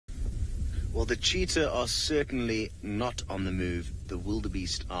Well, the cheetah are certainly not on the move. The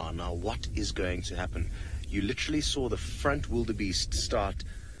wildebeest are. Now, what is going to happen? You literally saw the front wildebeest start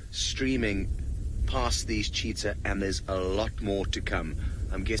streaming past these cheetah, and there's a lot more to come.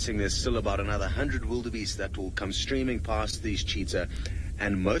 I'm guessing there's still about another 100 wildebeest that will come streaming past these cheetah,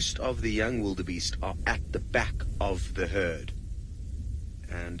 and most of the young wildebeest are at the back of the herd.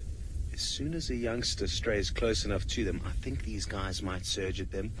 And as soon as a youngster strays close enough to them, I think these guys might surge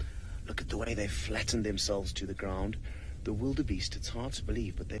at them. Look at the way they've flattened themselves to the ground. The wildebeest, it's hard to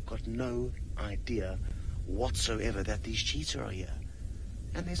believe, but they've got no idea whatsoever that these cheetah are here.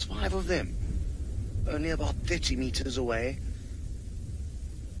 And there's 5 of them, only about 30 meters away.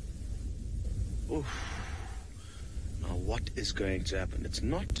 Oof. Now, what is going to happen? It's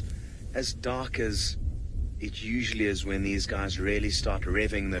not as dark as it usually is when these guys really start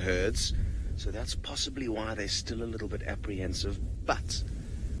revving the herds. So that's possibly why they're still a little bit apprehensive. But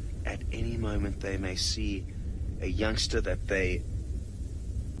at any moment they may see a youngster that they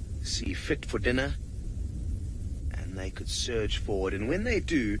see fit for dinner, and they could surge forward. And when they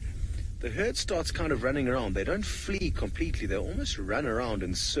do, the herd starts kind of running around. They don't flee completely. They almost run around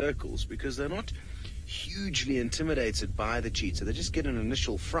in circles because they're not hugely intimidated by the cheetah. They just get an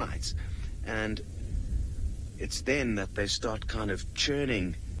initial fright, and it's then that they start kind of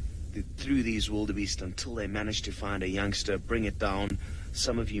churning through these wildebeest until they manage to find a youngster, bring it down.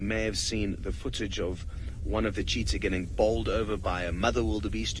 Some of you may have seen the footage of one of the cheetah getting bowled over by a mother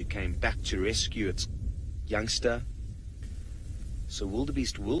wildebeest who came back to rescue its youngster. So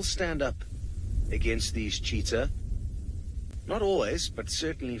wildebeest will stand up against these cheetah. Not always, but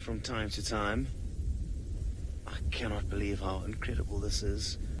certainly from time to time. I cannot believe how incredible this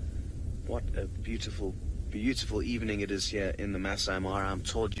is. What a beautiful, beautiful evening it is here in the Masai Mara. I'm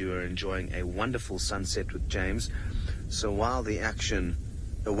told you are enjoying a wonderful sunset with James. So while the action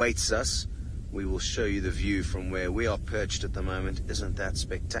awaits us, we will show you the view from where we are perched at the moment. Isn't that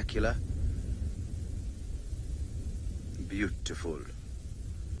spectacular? Beautiful.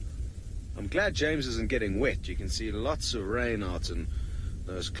 I'm glad James isn't getting wet. You can see lots of rain out in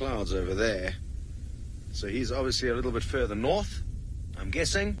those clouds over there. So he's obviously a little bit further north, I'm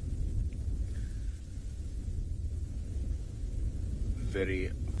guessing.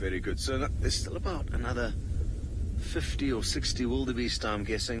 Very, very good. So there's still about another 50 or 60 wildebeest, I'm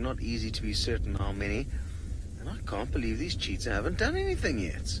guessing. Not easy to be certain how many. And I can't believe these cheetah haven't done anything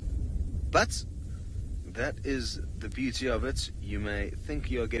yet. But that is the beauty of it. You may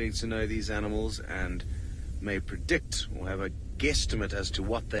think you're getting to know these animals and may predict or have a guesstimate as to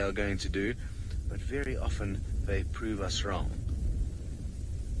what they are going to do, but very often they prove us wrong.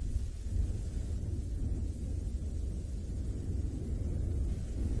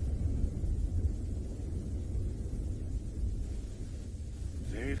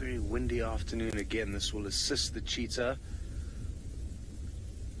 Very, very windy afternoon again. This will assist the cheetah.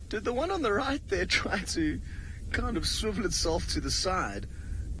 Did the one on the right there try to kind of swivel itself to the side?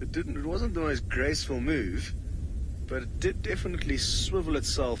 It didn't. It wasn't the most graceful move, but it did definitely swivel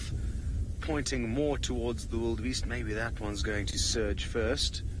itself, pointing more towards the wildebeest. Maybe that one's going to surge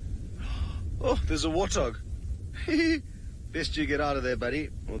first. Oh, there's a warthog. Best you get out of there, buddy.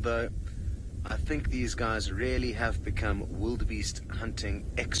 Although I think these guys really have become wildebeest hunting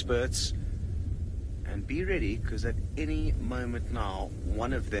experts. And be ready, because at any moment now,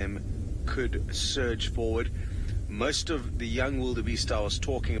 one of them could surge forward. Most of the young wildebeest I was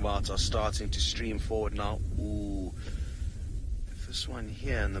talking about are starting to stream forward now. Ooh. If this one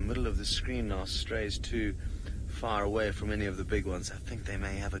here in the middle of the screen now strays too far away from any of the big ones, I think they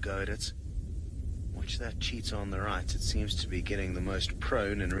may have a go at it. Watch that cheetah on the right. It seems to be getting the most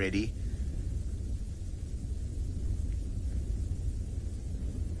prone and ready.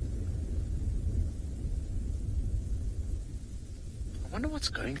 I wonder what's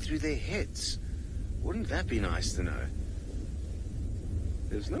going through their heads. Wouldn't that be nice to know?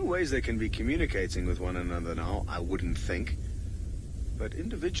 There's no ways they can be communicating with one another now, I wouldn't think. But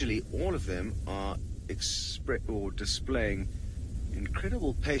individually, all of them are displaying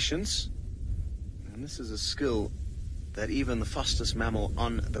incredible patience. And this is a skill that even the fastest mammal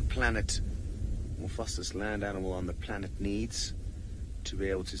on the planet, or fastest land animal on the planet, needs to be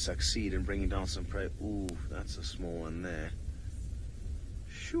able to succeed in bringing down some prey. Ooh, that's a small one there.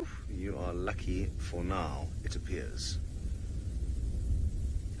 Phew, you are lucky for now, it appears.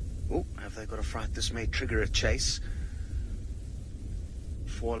 Oh, have they got a fright? This may trigger a chase.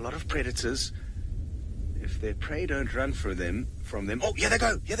 For a lot of predators, if their prey don't run from them, oh, here they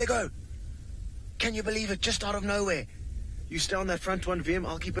go, here they go. Can you believe it? Just out of nowhere. You stay on that front one, VM.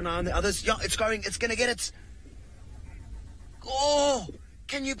 I'll keep an eye on the others. Yeah, it's going to get it. Oh,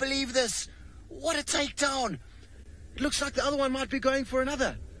 can you believe this? What a takedown! It looks like the other one might be going for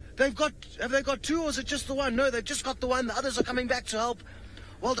another. Have they got two, or is it just the one? No, they've just got the one. The others are coming back to help.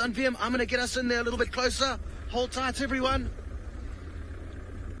 Well done, VM. I'm going to get us in there a little bit closer. Hold tight, everyone.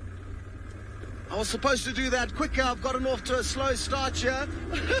 I was supposed to do that quicker. I've gotten off to a slow start here.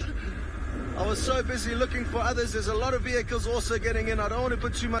 I was so busy looking for others. There's a lot of vehicles also getting in. I don't want to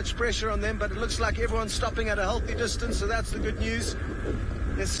put too much pressure on them, but it looks like everyone's stopping at a healthy distance, so that's the good news.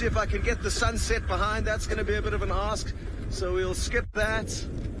 Let's see if I can get the sunset behind. That's going to be a bit of an ask, so we'll skip that.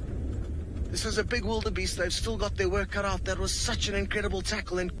 This is a big wildebeest. They've still got their work cut out. That was such an incredible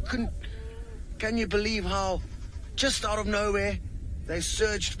tackle, and can you believe how just out of nowhere they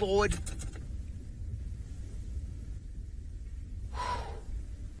surged forward?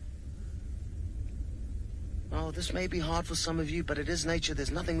 Oh, this may be hard for some of you, but it is nature.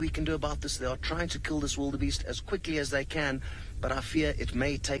 There's nothing we can do about this. They are trying to kill this wildebeest as quickly as they can, but I fear it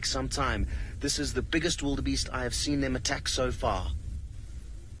may take some time. This is the biggest wildebeest I have seen them attack so far.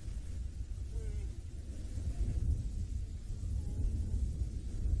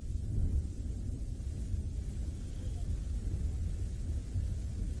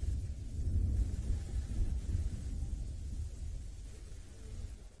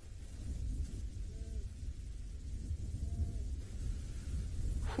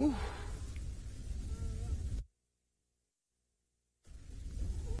 Whew.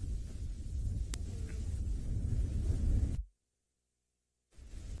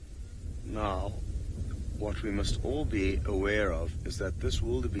 Now, what we must all be aware of is that this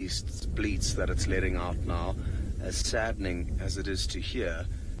wildebeest's bleats that it's letting out now, as saddening as it is to hear,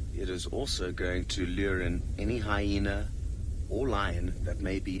 it is also going to lure in any hyena or lion that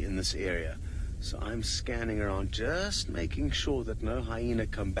may be in this area. So I'm scanning around, just making sure that no hyena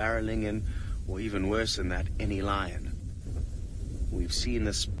come barreling in, or even worse than that, any lion. We've seen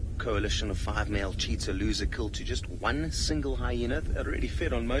this coalition of 5 male cheetah lose a kill to just one single hyena that already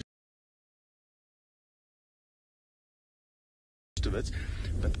fed on most of it.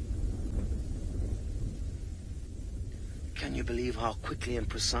 But can you believe how quickly and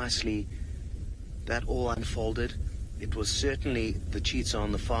precisely that all unfolded? It was certainly the cheetah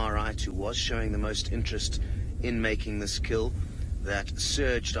on the far right who was showing the most interest in making this kill that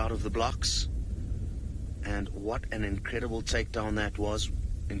surged out of the blocks. And what an incredible takedown that was.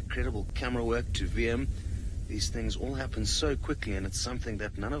 Incredible camera work to VM. These things all happen so quickly, and it's something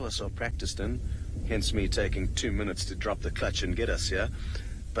that none of us are practiced in. Hence me taking 2 minutes to drop the clutch and get us here.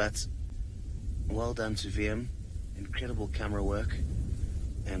 But well done to VM. Incredible camera work.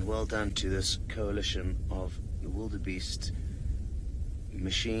 And well done to this coalition of the wildebeest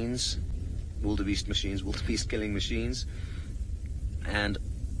killing machines. And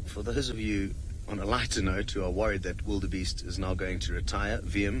for those of you on a lighter note who are worried that wildebeest is now going to retire,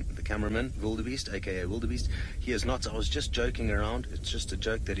 VM, the cameraman, wildebeest, aka wildebeest, he is not. I was just joking around. It's just a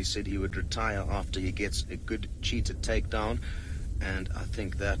joke that he said he would retire after he gets a good cheetah takedown, and I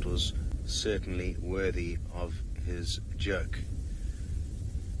think that was certainly worthy of his joke.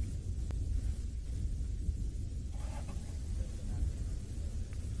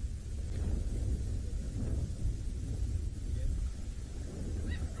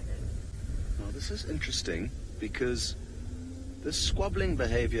 This is interesting because this squabbling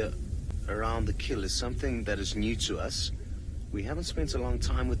behavior around the kill is something that is new to us. We haven't spent a long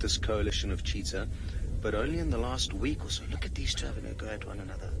time with this coalition of cheetah, but only in the last week or so. Look at these two having a go at one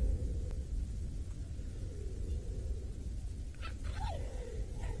another.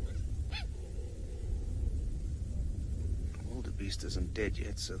 Wildebeest isn't dead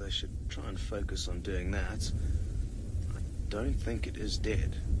yet, so they should try and focus on doing that. I don't think it is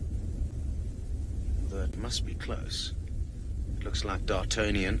dead. Although it must be close. It looks like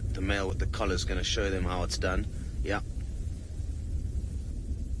D'Artagnan, the male with the collar, is going to show them how it's done. Yeah.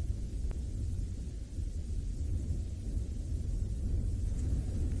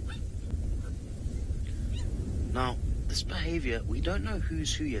 Now, this behavior, we don't know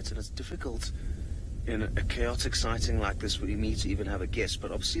who's who yet, and it's difficult in a chaotic sighting like this for me to even have a guess.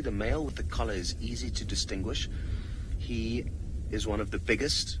 But obviously the male with the collar is easy to distinguish. He is one of the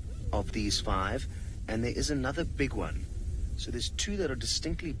biggest of these 5. And there is another big one. So there's 2 that are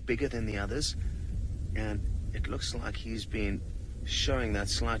distinctly bigger than the others. And it looks like he's been showing that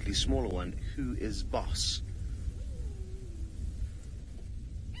slightly smaller one who is boss.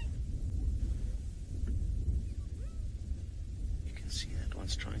 You can see that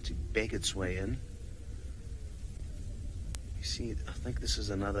one's trying to beg its way in. You see, I think this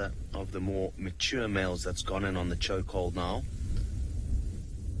is another of the more mature males that's gone in on the chokehold now.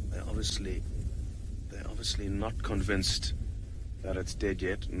 They're obviously not convinced that it's dead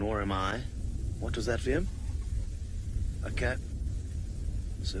yet, nor am I. What was that, VM? Okay.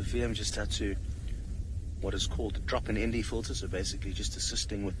 So VM just had to, what is called a drop-in ND filter, so basically just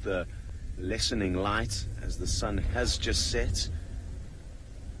assisting with the lessening light as the sun has just set.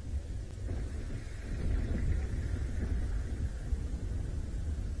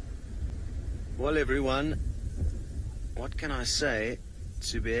 Well, everyone, what can I say?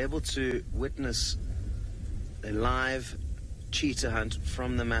 To be able to witness a live cheetah hunt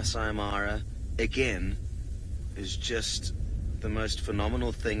from the Masai Mara again is just the most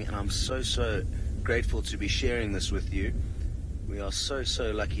phenomenal thing, and I'm so grateful to be sharing this with you. We are so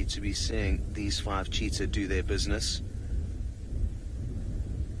lucky to be seeing these 5 cheetah do their business,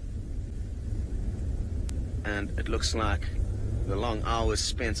 and it looks like the long hours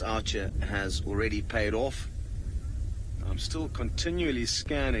spent out here has already paid off. I'm still continually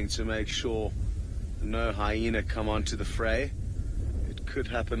scanning to make sure no hyena come onto the fray. It could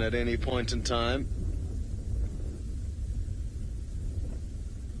happen at any point in time.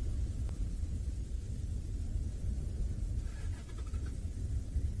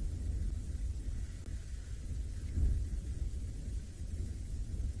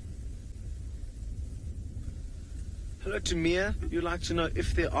 Hello to Mia. You'd like to know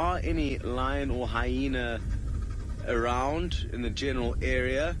if there are any lion or hyena around in the general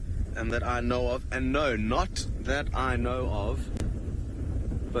area and that I know of. And no, not that I know of.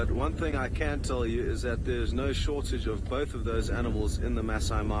 But one thing I can tell you is that there's no shortage of both of those animals in the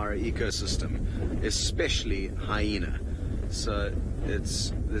Masai Mara ecosystem, especially hyena. So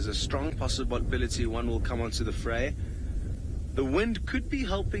there's a strong possibility one will come onto the fray. The wind could be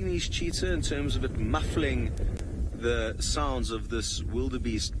helping these cheetah in terms of it muffling the sounds of this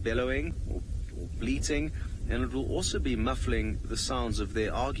wildebeest bellowing or bleating, and it will also be muffling the sounds of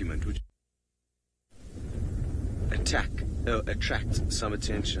their argument, which attract some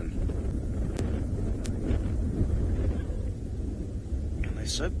attention. And they're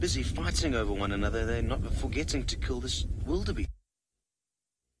so busy fighting over one another, they're not forgetting to kill this wildebeest.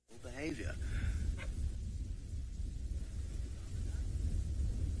 Behavior.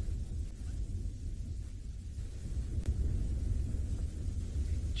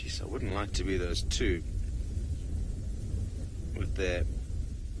 I wouldn't like to be those two with their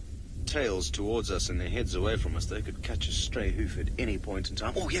tails towards us and their heads away from us. They could catch a stray hoof at any point in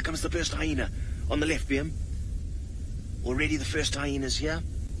time. Oh, here comes the first hyena on the left, VM. Already the first hyena's here.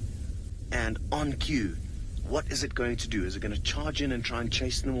 And on cue, what is it going to do? Is it going to charge in and try and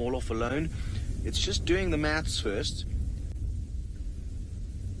chase them all off alone? It's just doing the maths first.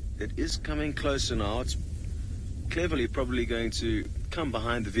 It is coming closer now. It's cleverly probably going to come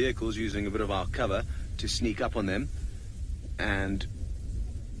behind the vehicles using a bit of our cover to sneak up on them, and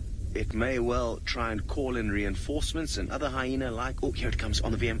it may well try and call in reinforcements and other hyena like, oh, here it comes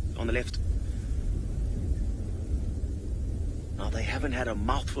on the VM on the left. Now they haven't had a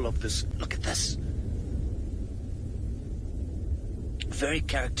mouthful of this. Look at this. Very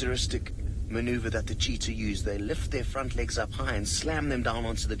characteristic maneuver that the cheetah use. They lift their front legs up high and slam them down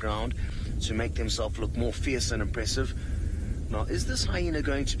onto the ground to make themselves look more fierce and impressive. Now, is this hyena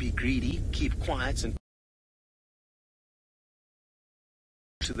going to be greedy, keep quiet, and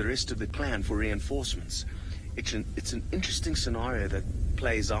to the rest of the clan for reinforcements? It's an interesting scenario that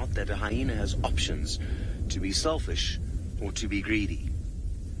plays out, that a hyena has options to be selfish or to be greedy.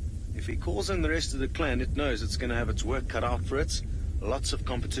 If he calls in the rest of the clan, it knows it's going to have its work cut out for it. Lots of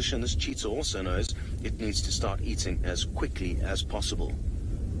competition. This cheetah also knows it needs to start eating as quickly as possible.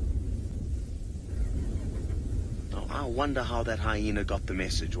 I wonder how that hyena got the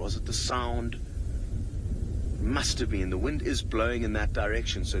message. Was it the sound? Must have been. The wind is blowing in that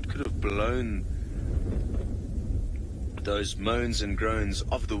direction, so it could have blown those moans and groans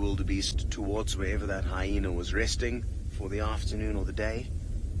of the wildebeest towards wherever that hyena was resting for the afternoon or the day.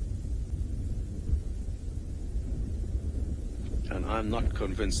 And I'm not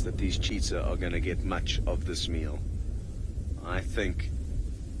convinced that these cheetah are going to get much of this meal. I think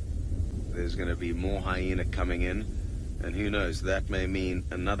there's going to be more hyena coming in, and who knows, that may mean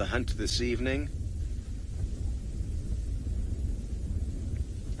another hunt this evening.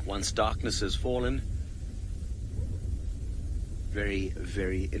 Once darkness has fallen,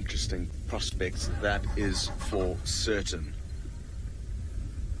 very interesting prospects, that is for certain.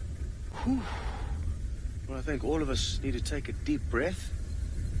 Whew. Well, I think all of us need to take a deep breath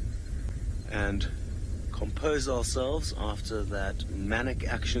and compose ourselves after that manic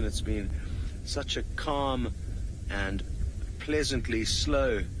action. It's been such a calm and pleasantly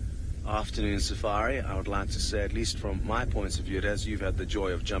slow afternoon safari, I would like to say, at least from my point of view, as you've had the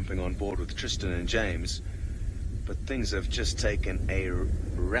joy of jumping on board with Tristan and James. but things have just taken a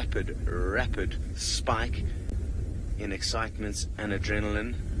rapid spike in excitement and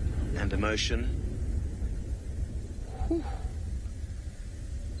adrenaline and emotion. Whew.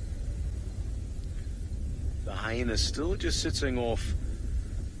 The hyena still just sitting off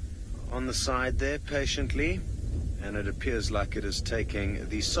on the side there patiently, and it appears like it is taking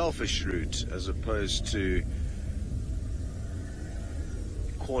the selfish route as opposed to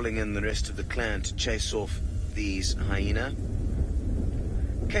calling in the rest of the clan to chase off these hyena.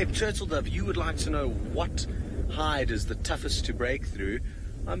 Cape Turtledove, you would like to know what hide is the toughest to break through.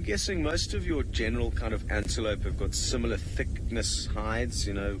 I'm guessing most of your general kind of antelope have got similar thickness hides.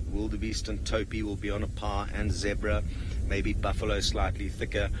 You know, wildebeest and topi will be on a par, and zebra, maybe buffalo slightly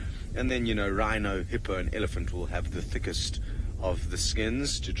thicker. And then, you know, rhino, hippo, and elephant will have the thickest of the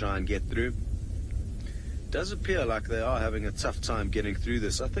skins to try and get through. It does appear like they are having a tough time getting through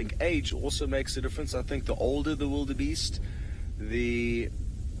this. I think age also makes a difference. I think the older the wildebeest, the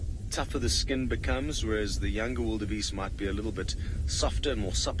tougher the skin becomes, whereas the younger wildebeest might be a little bit softer and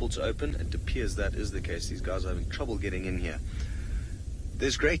more supple to open. It appears that is the case. These guys are having trouble getting in here.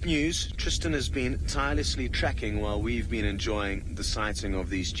 There's great news. Tristan has been tirelessly tracking while we've been enjoying the sighting of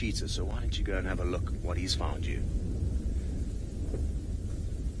these cheetahs. So why don't you go and have a look what he's found you.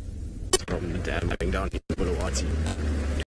 From the dam having down in Wildebeest.